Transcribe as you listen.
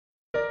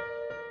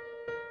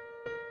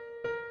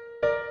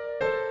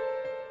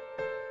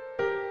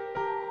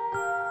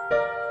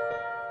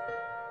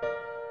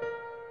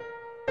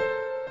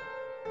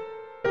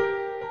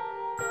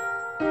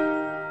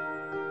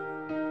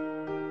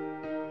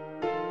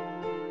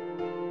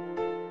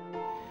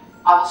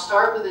I will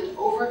start with an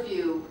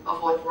overview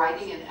of what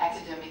writing in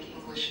academic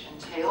English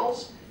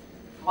entails,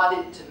 what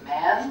it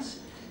demands,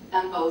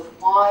 and both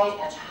why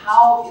and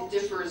how it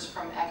differs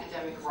from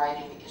academic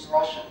writing in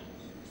Russian.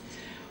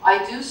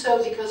 I do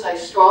so because I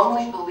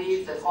strongly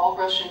believe that all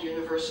Russian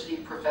university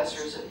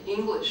professors of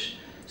English,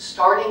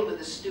 starting with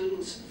a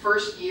student's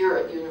first year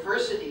at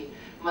university,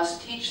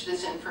 must teach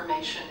this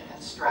information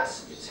and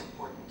stress its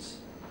importance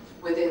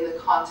within the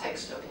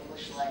context of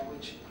English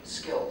language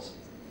skills.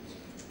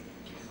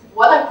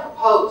 What I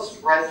propose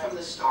right from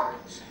the start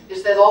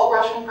is that all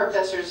Russian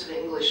professors of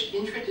English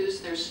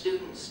introduce their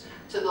students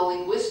to the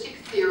linguistic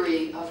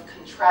theory of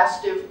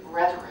contrastive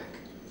rhetoric,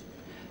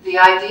 the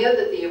idea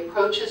that the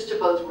approaches to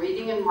both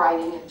reading and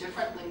writing in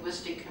different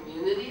linguistic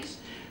communities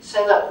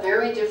set up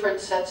very different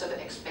sets of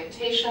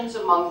expectations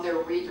among their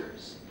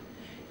readers.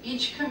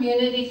 Each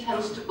community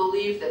tends to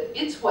believe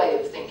that its way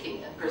of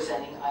thinking and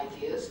presenting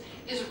ideas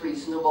is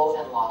reasonable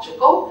and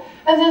logical,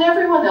 and that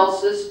everyone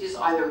else's is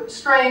either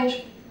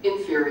strange,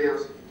 inferior,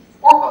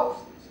 or both.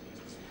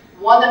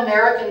 One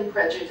American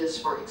prejudice,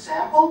 for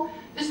example,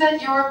 is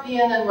that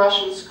European and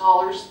Russian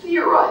scholars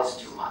theorize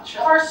too much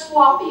and are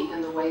sloppy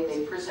in the way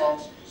they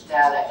present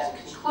data and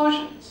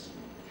conclusions.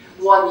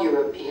 One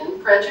European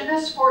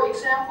prejudice, for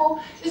example,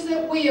 is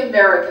that we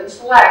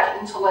Americans lack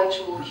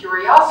intellectual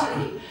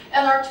curiosity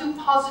and are too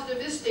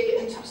positivistic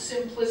and too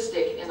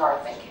simplistic in our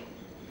thinking.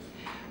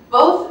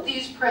 Both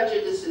these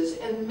prejudices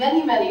and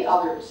many, many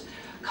others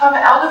come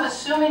out of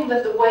assuming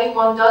that the way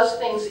one does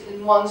things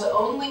in one's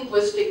own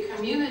linguistic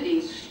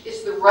community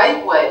is the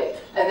right way,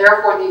 and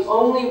therefore the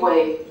only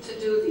way to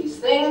do these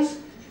things,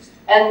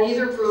 and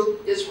neither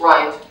group is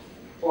right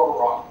or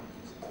wrong.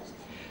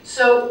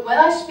 So when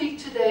I speak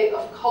today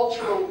of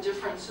cultural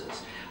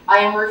differences, I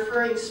am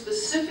referring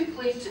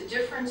specifically to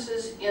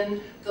differences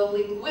in the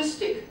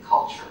linguistic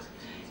culture,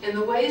 in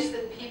the ways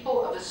that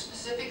people of a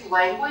specific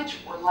language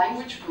or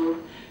language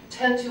group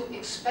tend to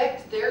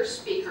expect their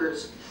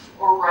speakers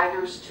or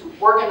writers to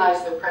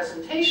organize their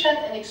presentation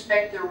and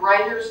expect their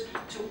writers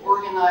to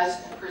organize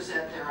and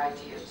present their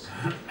ideas.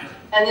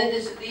 And it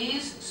is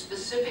these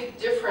specific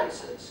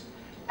differences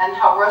and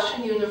how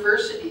Russian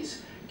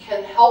universities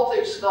can help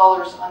their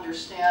scholars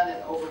understand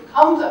and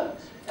overcome them,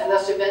 and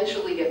thus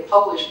eventually get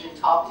published in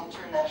top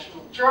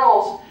international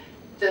journals,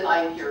 that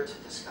I am here to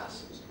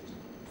discuss.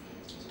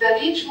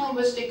 That each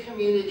linguistic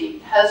community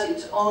has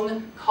its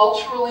own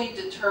culturally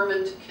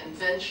determined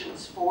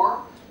conventions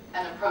for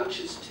and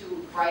approaches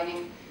to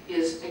writing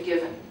is a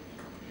given.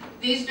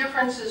 These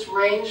differences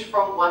range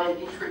from what an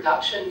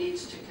introduction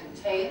needs to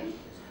contain,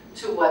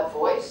 to what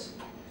voice,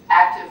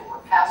 active or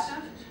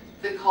passive,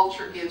 the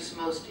culture gives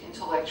most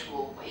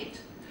intellectual weight,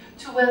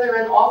 to whether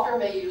an author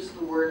may use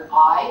the word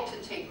I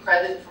to take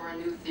credit for a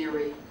new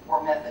theory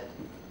or method.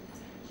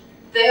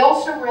 They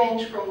also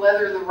range from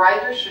whether the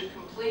writer should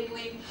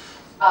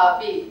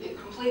be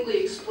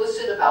completely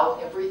explicit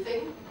about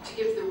everything to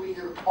give the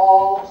reader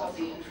all of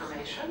the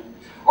information,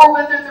 or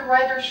whether the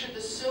writer should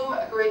assume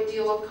a great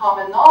deal of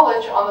common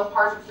knowledge on the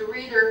part of the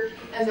reader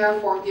and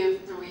therefore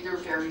give the reader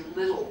very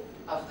little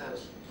of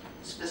those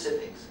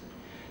specifics.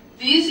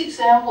 These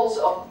examples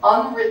of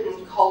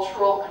unwritten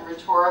cultural and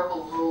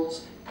rhetorical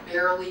rules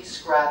barely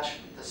scratch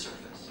the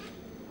surface.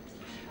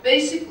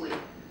 Basically,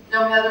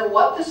 no matter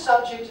what the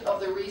subject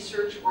of the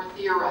research or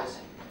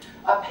theorizing,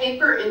 a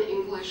paper in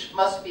English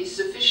must be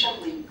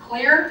sufficiently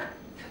clear,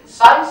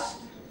 concise,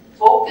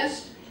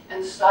 focused,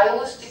 and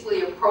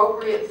stylistically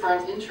appropriate for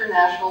an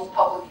international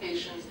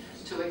publication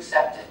to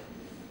accept it.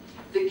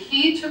 The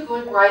key to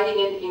good writing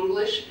in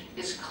English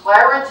is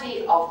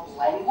clarity of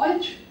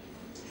language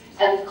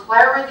and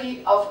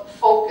clarity of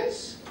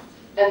focus.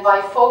 And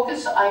by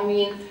focus, I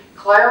mean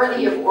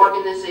clarity of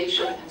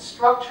organization and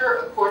structure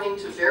according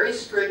to very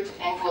strict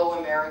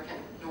Anglo-American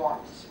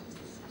norms.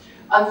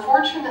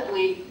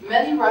 Unfortunately,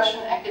 many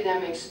Russian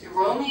academics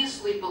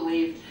erroneously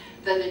believe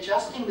that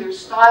adjusting their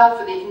style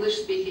for the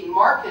English-speaking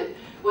market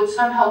would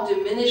somehow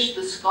diminish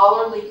the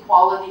scholarly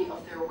quality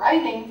of their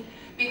writing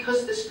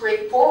because the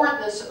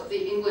straightforwardness of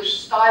the English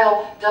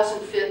style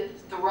doesn't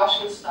fit the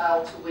Russian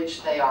style to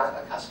which they are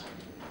accustomed.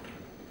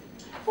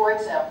 For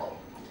example,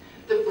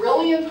 the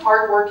brilliant,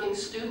 hardworking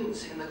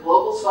students in the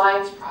Global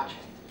Science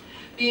Project,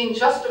 being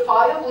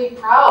justifiably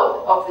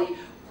proud of the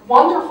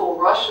wonderful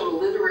Russian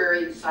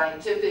literary,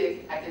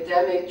 scientific,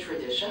 academic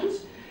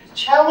traditions,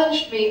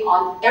 challenged me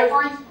on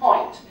every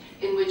point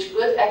in which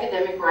good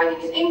academic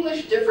writing in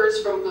English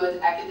differs from good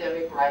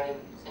academic writing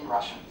in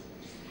Russian.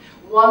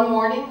 One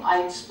morning,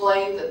 I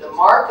explained that the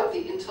mark of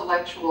the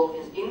intellectual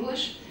in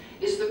English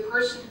is the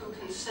person who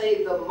can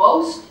say the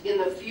most in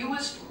the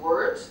fewest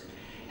words,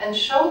 and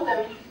showed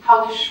them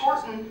how to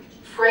shorten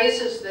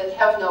phrases that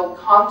have no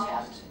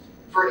content.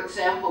 For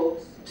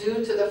example,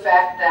 due to the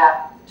fact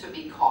that, to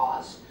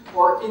because,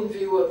 or in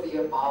view of the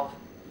above,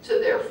 to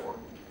therefore.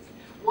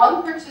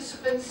 One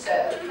participant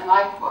said, and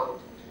I quote,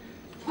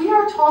 "We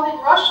are taught in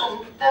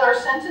Russian that our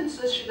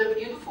sentences should have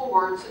beautiful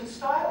words and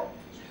style.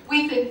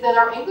 We think that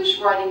our English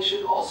writing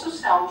should also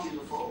sound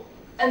beautiful.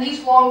 And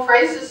these long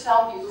phrases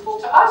sound beautiful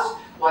to us.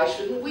 Why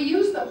shouldn't we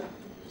use them?"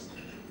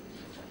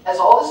 As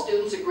all the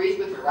students agreed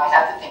with her, I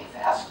had to think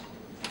fast.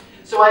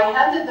 So I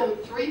handed them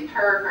 3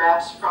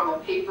 paragraphs from a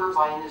paper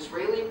by an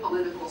Israeli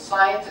political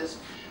scientist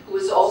who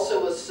is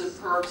also a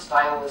superb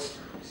stylist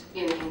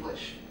in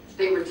English.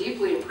 They were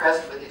deeply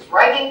impressed with his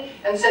writing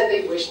and said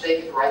they wished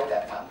they could write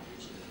that well.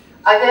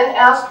 I then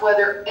asked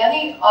whether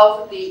any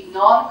of the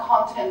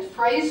non-content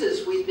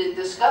phrases we'd been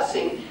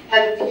discussing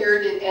had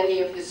appeared in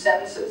any of his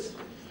sentences.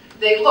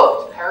 They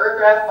looked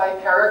paragraph by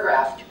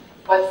paragraph,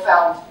 but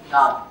found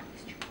none.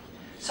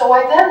 So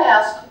I then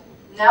asked,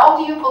 now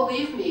do you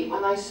believe me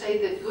when I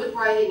say that good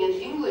writing in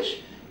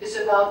English is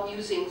about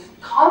using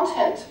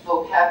content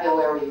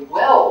vocabulary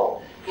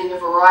well in a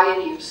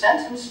variety of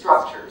sentence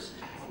structures,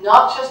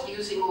 not just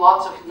using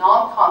lots of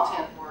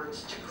non-content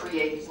words to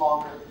create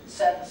longer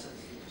sentences?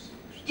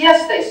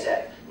 Yes, they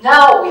said.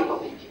 Now we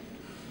believe you.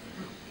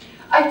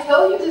 I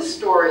tell you this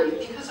story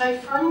because I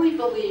firmly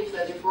believe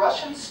that if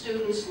Russian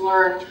students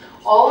learn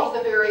all of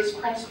the various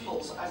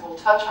principles I will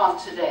touch on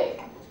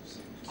today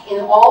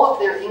in all of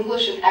their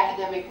English and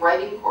academic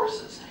writing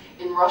courses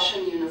in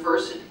Russian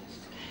universities,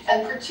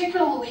 and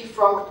particularly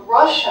from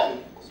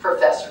Russian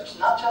professors,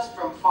 not just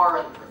from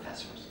foreign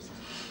professors,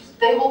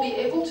 they will be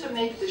able to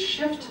make the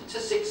shift to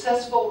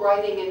successful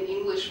writing in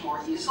English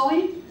more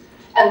easily,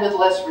 and with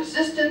less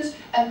resistance,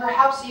 and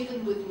perhaps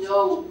even with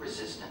no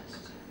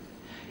resistance.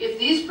 If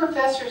these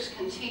professors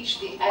can teach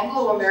the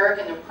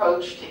Anglo-American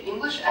approach to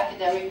English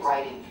academic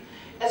writing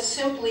as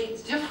simply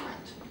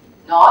different,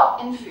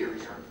 not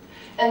inferior,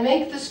 and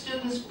make the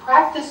students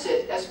practice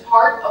it as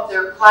part of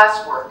their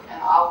classwork, and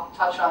I'll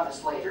touch on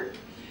this later,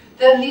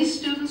 then these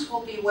students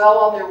will be well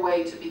on their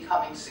way to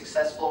becoming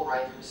successful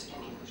writers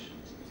in English.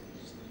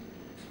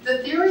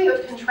 The theory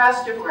of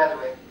contrastive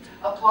rhetoric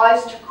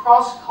applies to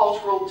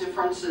cross-cultural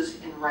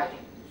differences in writing.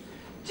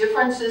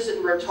 Differences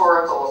in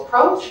rhetorical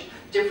approach,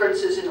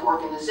 differences in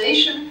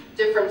organization,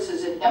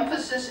 differences in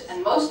emphasis,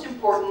 and most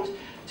important,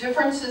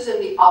 differences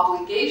in the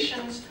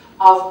obligations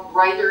of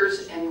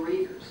writers and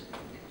readers.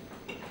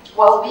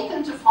 While we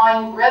can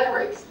define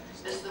rhetoric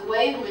as the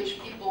way in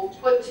which people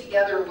put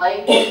together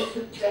language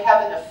to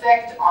have an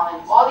effect on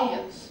an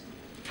audience,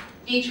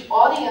 each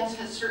audience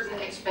has certain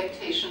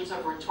expectations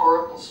of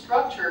rhetorical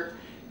structure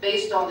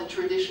based on the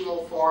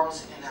traditional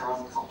forms in their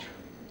own culture.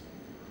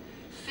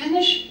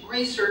 Finnish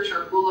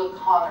researcher Ulla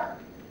Connor,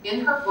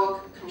 in her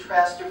book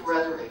Contrastive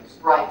Rhetoric,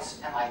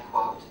 writes, and I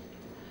quote,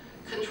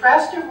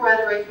 "Contrastive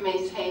rhetoric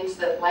maintains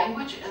that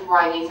language and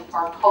writing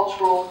are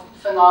cultural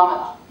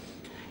phenomena.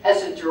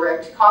 As a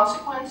direct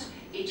consequence,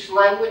 each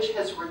language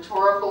has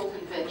rhetorical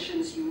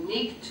conventions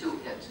unique to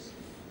it.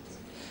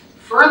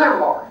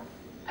 Furthermore,"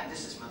 and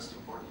this is most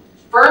important,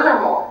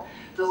 "furthermore,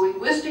 the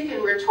linguistic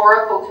and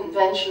rhetorical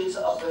conventions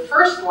of the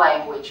first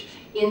language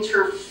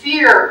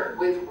interfere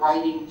with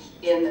writing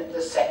in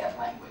the second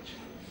language."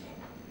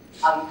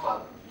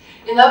 Unquote.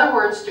 In other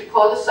words, to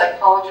quote a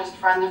psychologist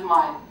friend of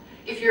mine,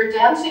 if you're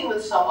dancing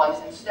with someone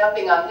and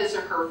stepping on his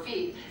or her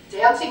feet,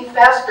 dancing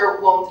faster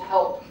won't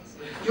help.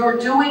 You're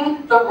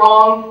doing the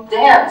wrong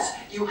dance.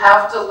 You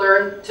have to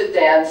learn to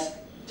dance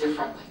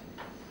differently.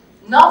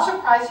 Not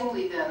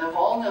surprisingly then, of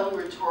all known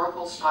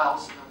rhetorical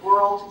styles in the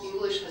world,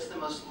 English has the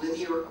most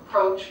linear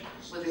approach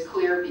with a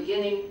clear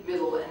beginning,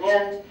 middle, and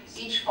end,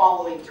 each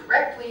following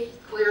directly,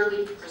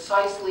 clearly,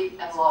 precisely,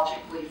 and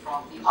logically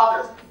from the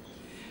other.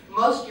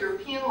 Most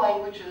European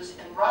languages,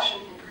 and Russian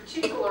in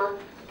particular,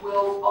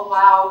 will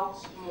allow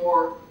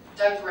more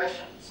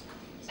digressions.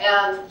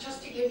 And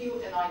just to give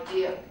you an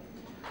idea,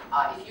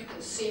 if you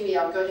can see me,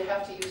 I'm going to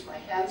have to use my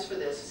hands for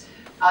this.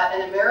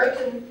 An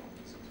American,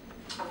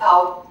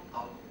 about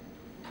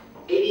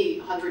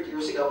 100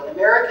 years ago, an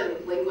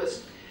American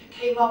linguist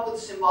came up with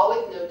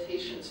symbolic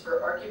notations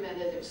for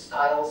argumentative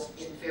styles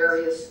in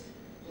various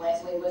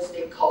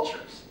linguistic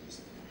cultures.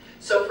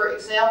 So for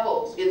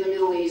example, in the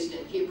Middle East,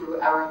 in Hebrew,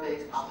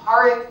 Arabic,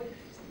 Amharic,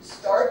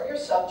 start your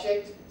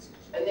subject,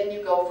 and then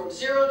you go from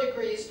 0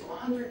 degrees to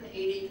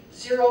 180,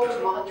 0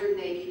 to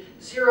 180,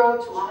 0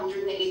 to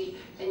 180,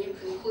 and you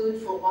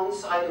conclude for one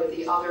side or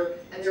the other,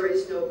 and there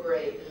is no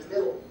gray in the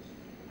middle.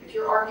 If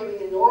you're arguing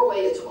in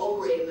Norway, it's all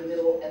gray in the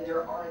middle, and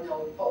there are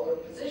no polar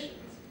positions.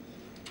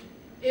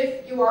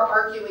 If you are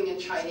arguing in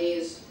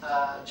Chinese,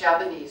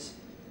 Japanese,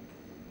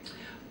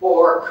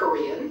 or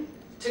Korean,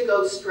 to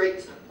go straight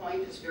to the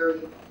point is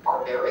very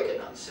barbaric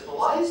and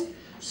uncivilized,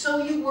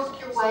 so you work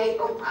your way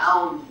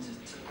around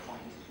to the point.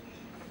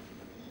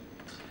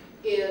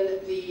 In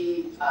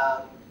the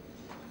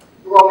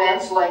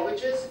Romance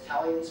languages,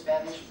 Italian,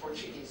 Spanish,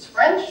 Portuguese,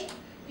 French,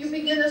 you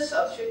begin a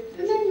subject,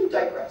 and then you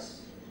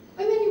digress.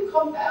 And then you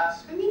come back,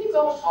 and then you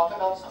go and talk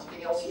about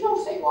something else. You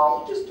don't say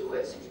why, you just do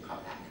it, and you come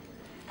back.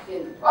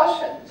 In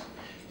Russian,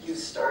 you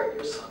start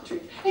your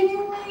subject, and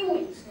you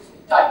really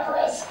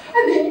digress,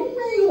 and then you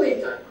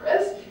really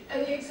digress.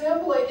 And the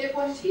example I give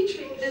when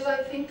teaching is I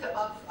think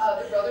of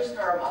the brothers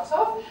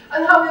Karamazov,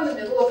 and how in the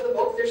middle of the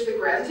book there's the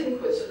Grand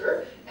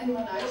Inquisitor, and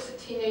when I was a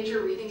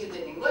teenager reading it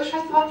in English,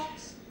 I thought,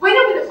 wait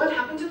a minute, what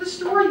happened to the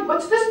story?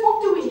 What's this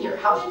book doing here?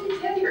 How did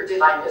it get here?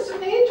 Did I miss a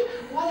page?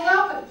 What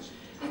happened?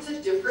 It's a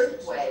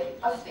different way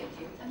of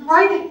thinking and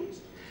writing.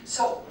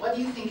 So, what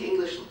do you think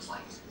English looks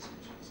like?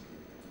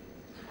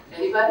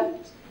 Anybody?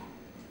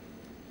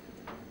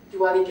 Do you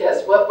want to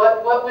guess? What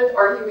would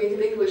arguing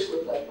in English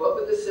look like? What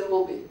would the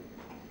symbol be?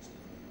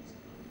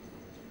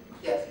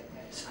 Yes.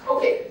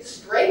 Okay,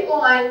 straight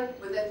line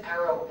with an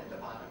arrow at the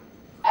bottom.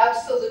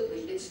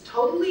 Absolutely. It's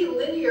totally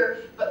linear,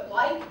 but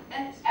like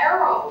an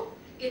arrow,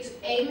 it's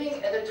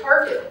aiming at a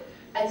target.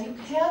 And you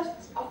can't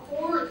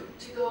afford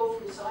to go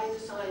from side to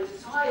side to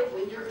side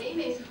when you're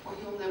aiming, or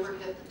you'll never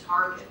hit the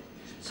target.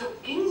 So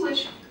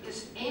English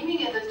is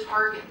aiming at a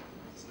target.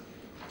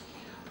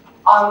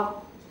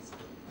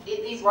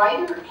 The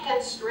writer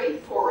heads straight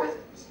for it.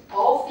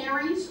 All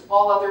theories,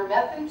 all other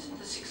methods,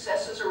 the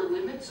successes or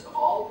limits of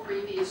all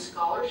previous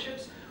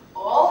scholarships,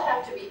 all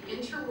have to be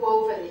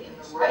interwoven in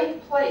the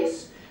right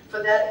place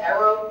for that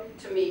arrow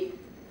to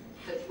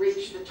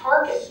reach the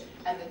target.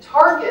 And the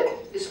target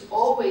is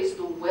always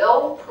the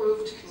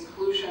well-proved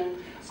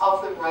conclusion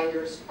of the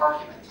writer's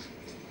argument,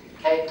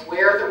 okay,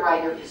 where the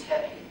writer is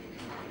heading.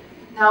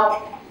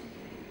 Now,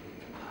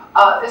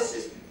 this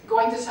is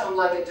going to sound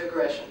like a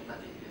digression, but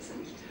it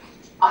isn't.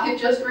 I had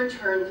just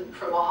returned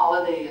from a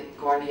holiday in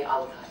Gorny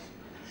Altai,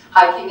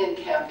 hiking and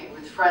camping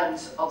with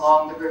friends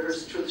along the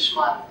rivers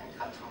Trulishman and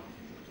Katun.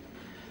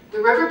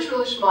 The river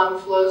Trulishman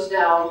flows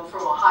down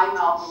from a high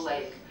mountain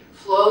lake,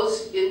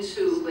 flows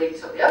into Lake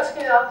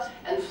Sovietskaya,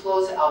 and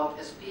flows out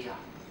as Bia.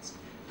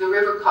 The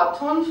river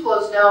Katun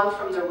flows down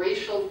from the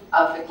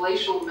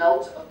glacial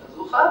melt of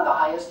Beluga, the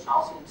highest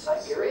mountain in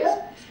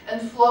Siberia, and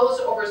flows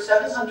over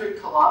 700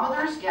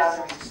 kilometers,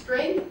 gathering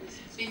strength,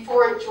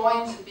 before it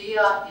joins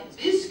Bia in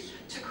Bisk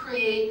to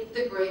create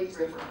the great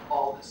river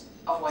Olga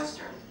of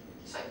western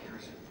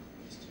Siberia.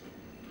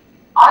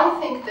 I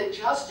think that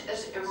just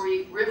as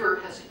every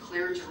river has a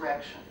clear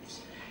direction,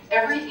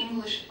 every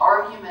English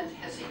argument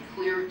has a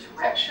clear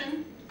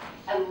direction,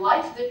 and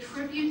like the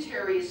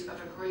tributaries of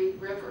a great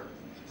river,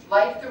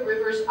 like the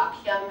rivers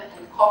Akyem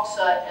and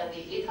Koksa and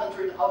the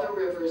 800 other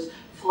rivers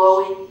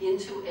flowing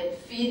into and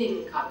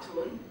feeding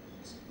Katun,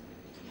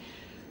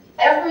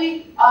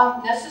 every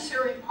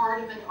necessary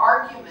part of an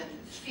argument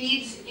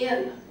feeds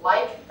in,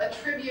 like a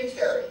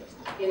tributary,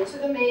 into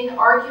the main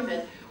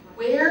argument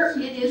where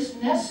it is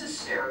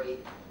necessary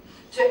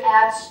to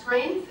add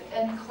strength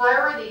and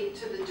clarity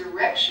to the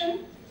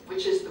direction,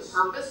 which is the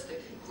purpose, the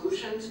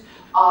conclusions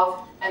of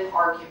an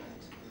argument.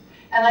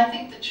 And I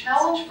think the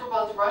challenge for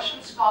both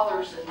Russian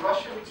scholars and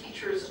Russian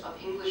teachers of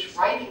English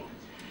writing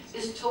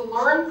is to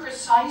learn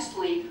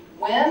precisely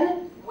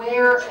when,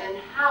 where, and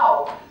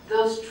how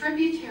those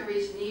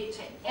tributaries need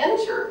to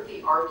enter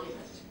the argument.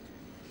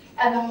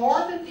 And the more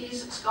that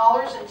these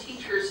scholars and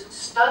teachers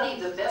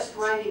study the best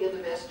writing in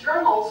the best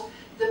journals,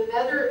 the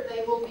better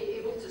they will be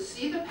able to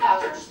see the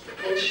patterns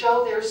and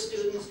show their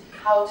students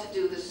how to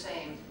do the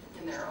same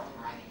in their own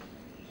writing.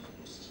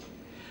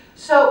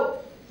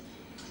 So,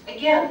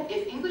 again,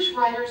 if English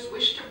writers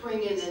wish to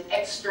bring in an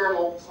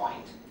external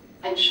point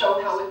and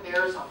show how it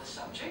bears on the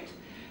subject,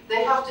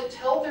 they have to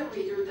tell the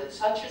reader that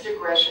such a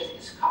digression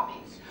is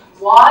coming,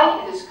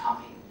 why it is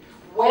coming,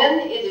 when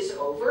it is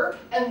over,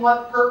 and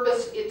what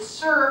purpose it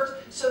served,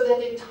 so that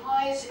it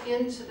ties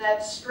into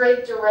that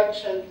straight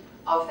direction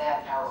of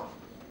that arrow.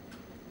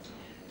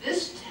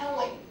 This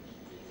telling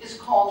is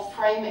called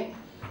framing.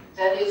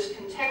 That is,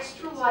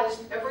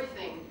 contextualizing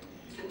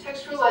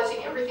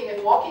everything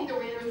and walking the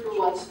reader through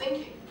one's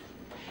thinking.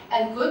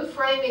 And good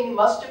framing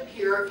must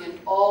appear in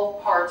all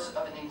parts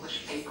of an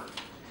English paper.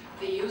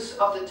 The use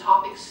of the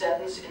topic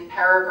sentence in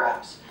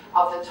paragraphs,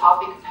 of the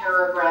topic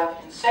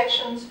paragraph in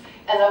sections,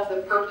 and of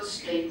the purpose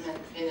statement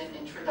in an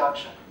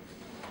introduction.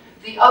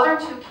 The other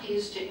two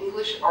keys to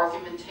English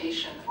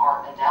argumentation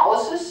are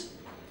analysis,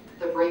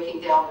 the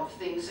breaking down of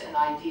things and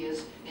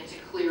ideas into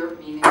clear,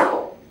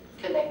 meaningful,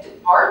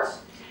 connected parts,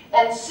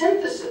 and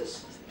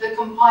synthesis, the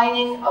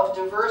combining of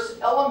diverse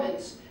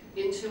elements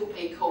into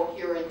a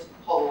coherent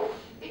whole,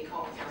 a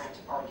coherent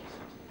argument.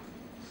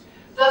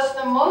 Thus,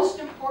 the most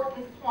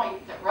important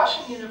point that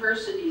Russian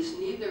universities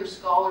need their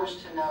scholars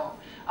to know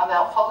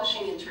about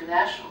publishing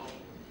internationally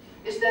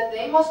is that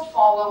they must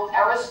follow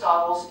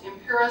Aristotle's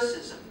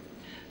empiricism,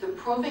 the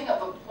proving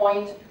of a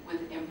point with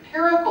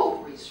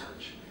empirical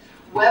research,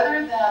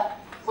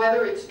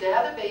 whether it's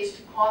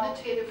data-based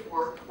quantitative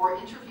work or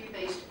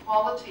interview-based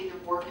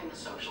qualitative work in the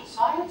social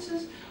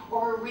sciences,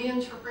 or a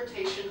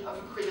reinterpretation of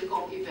a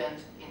critical event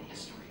in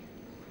history.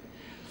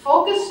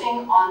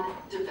 Focusing on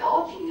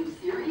developing new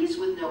theories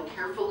with no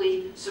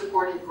carefully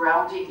supported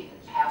grounding in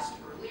past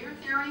earlier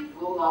theory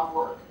will not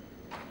work.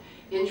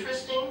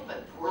 Interesting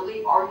but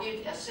poorly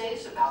argued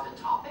essays about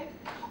a topic,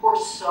 or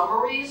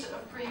summaries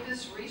of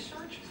previous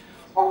research,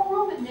 or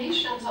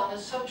ruminations on a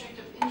subject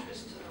of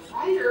interest to the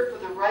writer for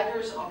the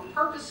writer's own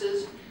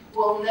purposes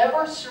will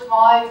never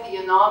survive the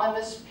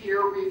anonymous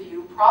peer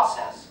review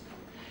process,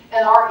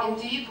 and are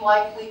indeed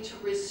likely to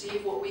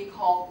receive what we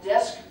call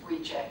desk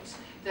rejects.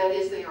 That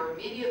is, they are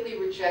immediately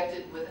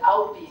rejected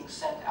without being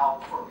sent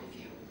out for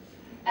review.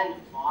 And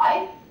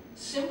why?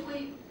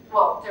 Simply,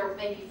 well, there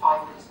may be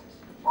 5 reasons,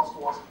 or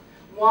 4.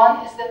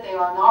 One is that they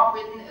are not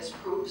written as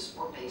proofs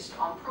or based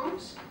on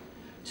proofs.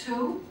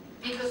 2,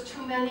 because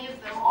too many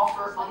of them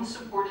offer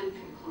unsupported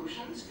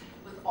conclusions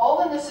with all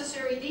the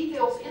necessary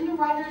details in the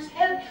writer's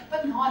head,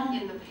 but not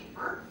in the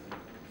paper.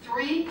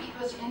 3,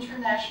 because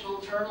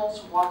international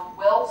journals want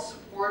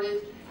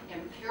well-supported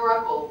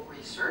empirical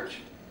research.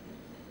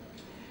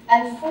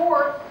 And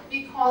 4,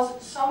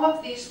 because some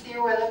of these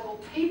theoretical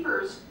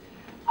papers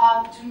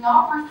do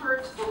not refer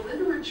to the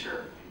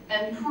literature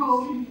and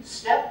prove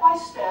step by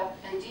step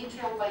and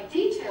detail by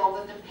detail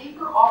that the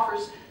paper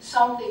offers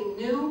something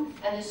new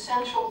and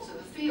essential to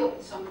the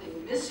field,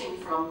 something missing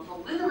from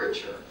the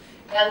literature.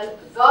 And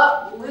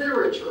the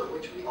literature,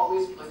 which we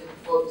always put in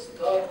quotes,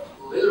 the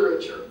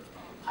literature,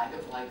 kind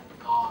of like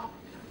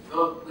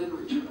the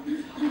literature,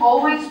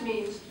 always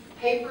means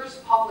papers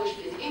published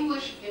in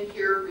English in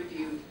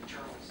peer-reviewed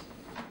journals.